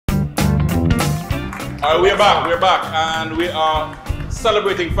We're back, and we are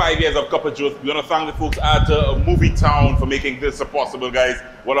celebrating 5 years of Cup of Juice. We want to thank the folks at Movie Town for making this possible, guys.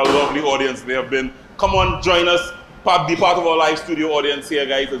 What a lovely audience they have been. Come on, join us, be part of our live studio audience here,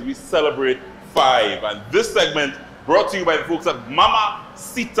 guys, as we celebrate 5. And this segment brought to you by the folks at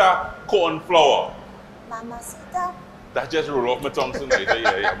Mamacita Cornflour. Mamacita? That just rolled off my tongue tonight.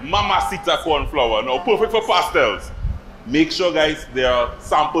 Yeah. Mamacita Cornflour. Now, perfect for pastels. Make sure, guys, there are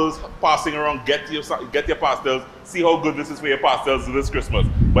samples passing around. Get your pastels. See how good this is for your pastels this Christmas.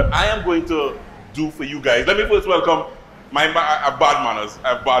 But I am going to do for you guys. Let me first welcome I have bad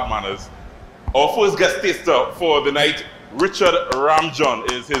manners. Our first guest taster for the night, Richard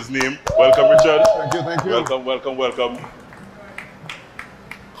Ramjohn is his name. Welcome, Richard. Thank you. Welcome.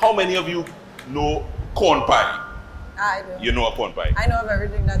 How many of you know corn pie? I do. You know a corn pie? I know of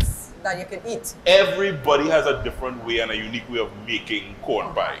everything that you can eat. Everybody has a different way and a unique way of making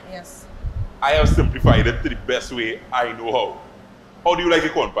corn pie. Yes. I have simplified it to the best way I know how. How do you like a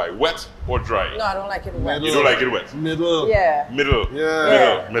corn pie? Wet or dry? No, I don't like it wet. You don't like it wet? Middle. Yeah. Middle.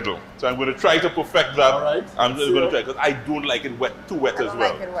 Yeah. Middle. So I'm going to try to perfect that. All right. I'm just going to try because I don't like it wet, too wet as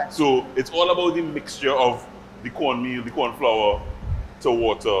well. Like it wet. So it's all about the mixture of the cornmeal, the corn flour to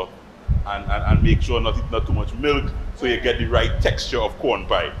water, and make sure not too much milk, so you get the right texture of corn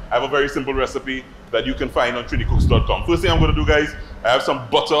pie. I have a very simple recipe that you can find on trinicooks.com. First thing I'm going to do, guys, I have some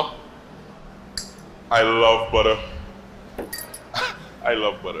butter. I love butter. I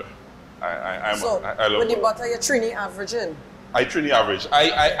love butter. I love with the butter. butter, you're Trini averaging. I Trini average.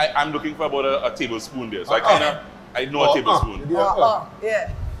 I'm looking for about a tablespoon there. So I know a tablespoon. Yeah.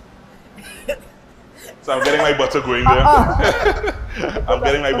 So I'm getting my butter going there. I'm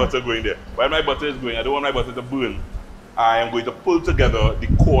getting my butter going there. While my butter is going, I don't want my butter to burn. I am going to pull together the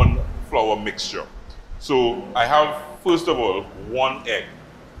corn flour mixture. So I have, first of all, 1 egg.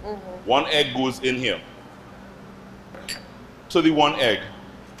 Mm-hmm. 1 egg goes in here. To the 1 egg,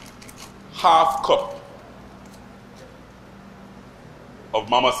 1/2 cup of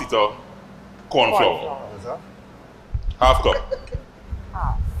Mamacita cornflour. 1/2 cup.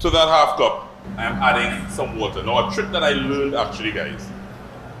 To that 1/2 cup, I am adding some water. Now, a trick that I learned actually, guys,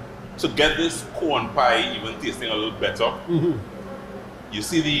 to get this corn pie even tasting a little better, you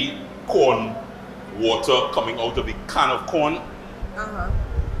see the corn water coming out of the can of corn?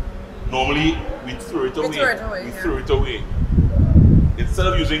 Normally, we throw it away. Instead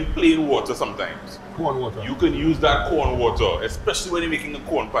of using plain water sometimes, Corn water. you can use that corn water, especially when you're making a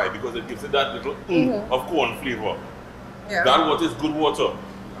corn pie, because it gives it that little of corn flavor. Yeah. That water is good water.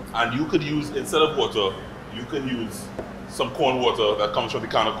 And you could use, instead of water, you can use some corn water that comes from the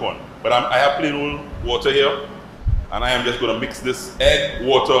can of corn. But I have plain old water here, and I am just going to mix this egg,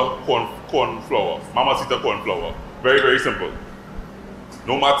 water, corn flour, Mamacita corn flour. Very, very simple.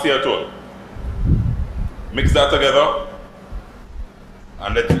 No maths here at all. Mix that together,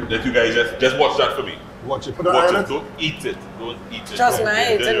 and let you guys just watch that for me. Watch it. Watch it. Don't eat it. Don't eat it. Trust me, I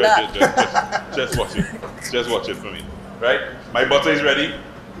ain't eating that. Just watch it. Just watch it for me. Right? My butter is ready.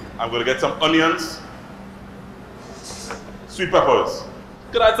 I'm going to get some onions, sweet peppers.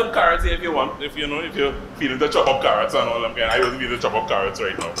 You could add some carrots here if you want, if you're feeling to chop up carrots and all. I wasn't feeling to chop up carrots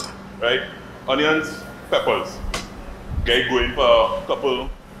right now. Right? Onions, peppers. Get going for a couple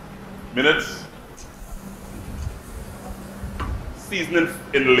minutes. Seasoning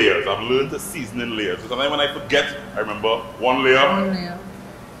in layers. I've learned to season in layers. So sometimes when I forget, I remember 1 layer.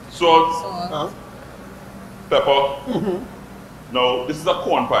 Salt. Pepper. Now, this is a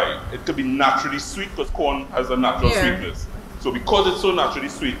corn pie. It could be naturally sweet because corn has a natural sweetness. So because it's so naturally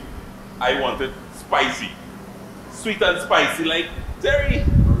sweet, I want it spicy. Sweet and spicy like Terri.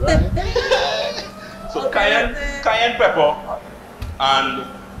 So cayenne pepper and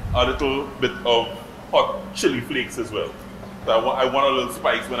a little bit of hot chili flakes as well. So I want a little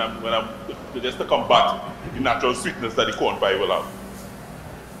spice when I'm just to combat the natural sweetness that the corn pie will have.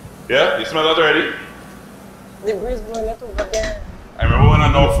 Yeah, you smell that already? The breeze blowing it over there. I remember when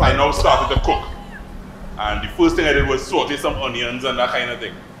I now started to cook, and the first thing I did was saute some onions and that kind of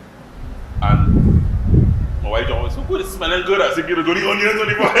thing. And my wife was so good, it's smelling good. I said, you know, the onions on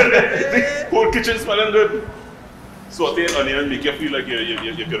the fire. The whole kitchen smelling good. Saute onions make you feel like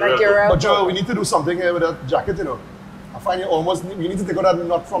you're But Joe, we need to do something here with that jacket, you know. I find you almost, you need to take out that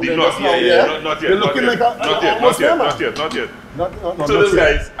knot from there. Not yet. You're looking like a not yet. So this,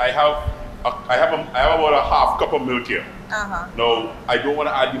 guys, I have about a 1/2 cup of milk here. Now, I don't want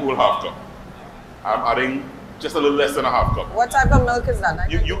to add the whole 1/2 cup. I'm adding just a little less than a 1/2 cup. What type of milk is that? Like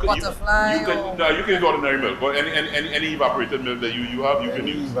you can butterfly? You can use ordinary milk, but any evaporated milk that you have, you can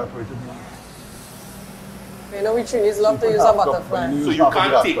use. Evaporated milk. You know, we Trinis love to use a butterfly. So you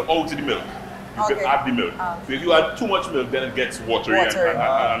can't take out the milk. you can add the milk. So if you add too much milk, then it gets watery.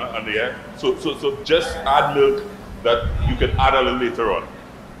 And yeah. So just add milk that you can add a little later on.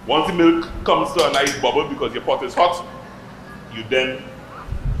 Once the milk comes to a nice bubble because your pot is hot, you then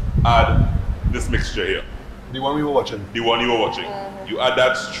add this mixture here. The one we were watching. The one you were watching. You add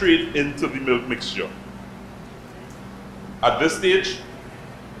that straight into the milk mixture. At this stage,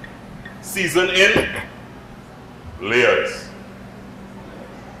 season in layers.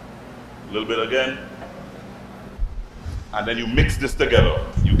 A little bit again. And then you mix this together.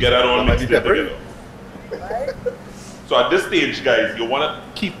 You get it all mixed in together. Right? So at this stage, guys, you want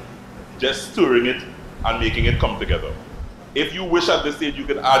to keep just stirring it and making it come together. If you wish at this stage, you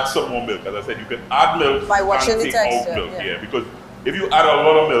can add some more milk. As I said, you can add milk by watching and the take texture. out milk. Yeah, because if you add a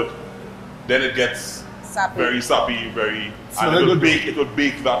lot of milk, then it gets sappy. Very sappy, and it will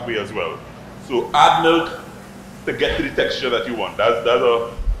bake that way as well. So add milk to get to the texture that you want. That's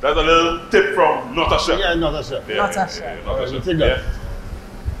a little tip from not a chef. Yeah, not a chef. Not a chef. Not a chef. Take that. Yeah.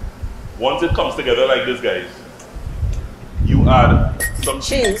 Once it comes together like this, guys, you add some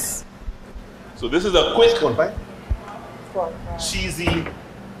Cheese. So this is a quick Corn pie? Corn pie. cheesy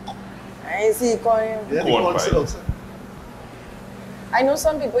I see corn. Yeah, corn pie. also. I know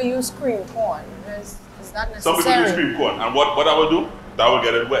some people use cream corn. Is that necessary? Some people use cream corn, and what I will do, that will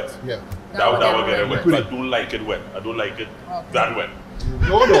get it wet. Yeah. That will get it wet. wet. I don't like it wet. I don't like it that wet.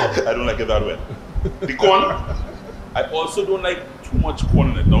 No. I don't like it that wet. The corn, I also don't like too much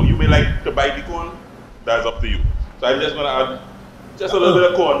corn in it. Now you may like to buy the corn, that's up to you. So I'm just gonna add just a little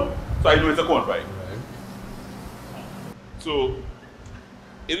bit of corn, so I know it's a corn pie. Right. So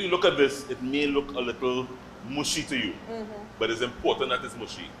if you look at this, it may look a little mushy to you, but it's important that it's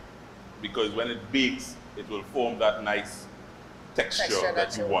mushy because when it bakes, it will form that nice texture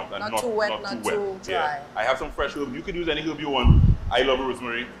that you want, and not too wet, not too dry. Yeah. I have some fresh herb. You can use any herb you want. I love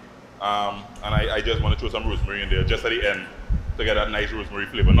rosemary, and I just want to throw some rosemary in there just at the end to get that nice rosemary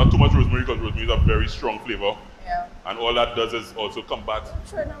flavor. Not too much rosemary because rosemary is a very strong flavor, and all that does is also combat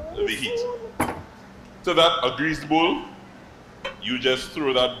the heat. So that a greased bowl, you just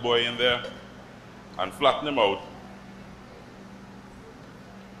throw that boy in there and flatten him out.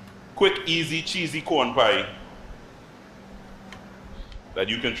 Quick, easy, cheesy corn pie that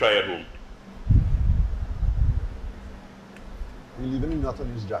you can try at home. You're leaving not on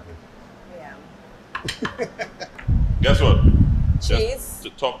his jacket. Yeah. Guess what? Cheese. Just to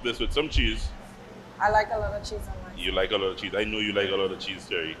top this with some cheese. I like a lot of cheese on mine. You like a lot of cheese. I know you like a lot of cheese,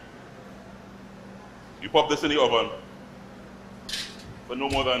 Terri. You pop this in the oven for no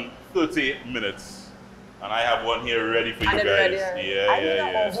more than 30 minutes. And I have one here ready for you guys. Ready. Yeah, I need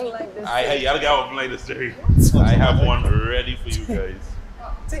an oven like this. You gotta get an oven like this, Terri. I have one ready for you guys.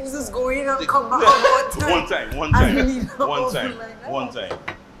 Things is going and come back One time.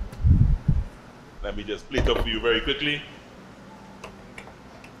 Let me just plate up for you very quickly.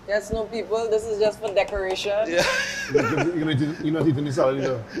 Yes, no people, this is just for decoration. Yeah. You're not eating the salad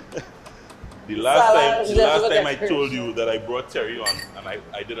either. The last Salad, time I told you that I brought Terri on and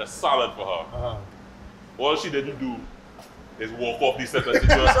I did a salad for her. All she didn't do is walk off the set and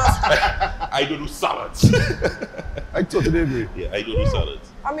say, I don't do salads. I totally agree. Yeah, I don't do salads.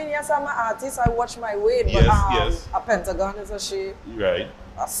 I mean, yes, I'm an artist, I watch my weight, but Yes. a pentagon is a shape, Right.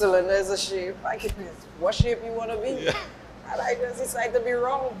 a cylinder is a shape. I can what shape you want to be. Yeah. And I just decide to be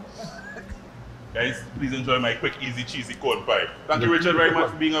wrong. Guys, please enjoy my quick, easy, cheesy corn pie. Thank you, Richard, very much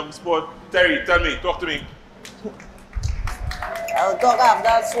for being on the spot. Terri, talk to me. I'll talk after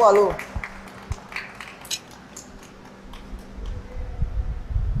that swallow.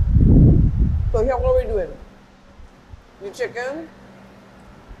 So here what we're doing? The chicken,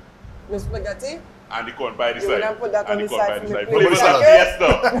 the spaghetti. And the corn pie this You side. wanna put that on And the corn side pie for this me, side. please? Flavor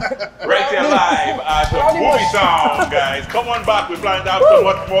Fiesta. Right here live at the Brownie Movie mush. Town, guys. Come on back. We're planning to have so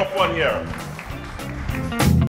much more fun here.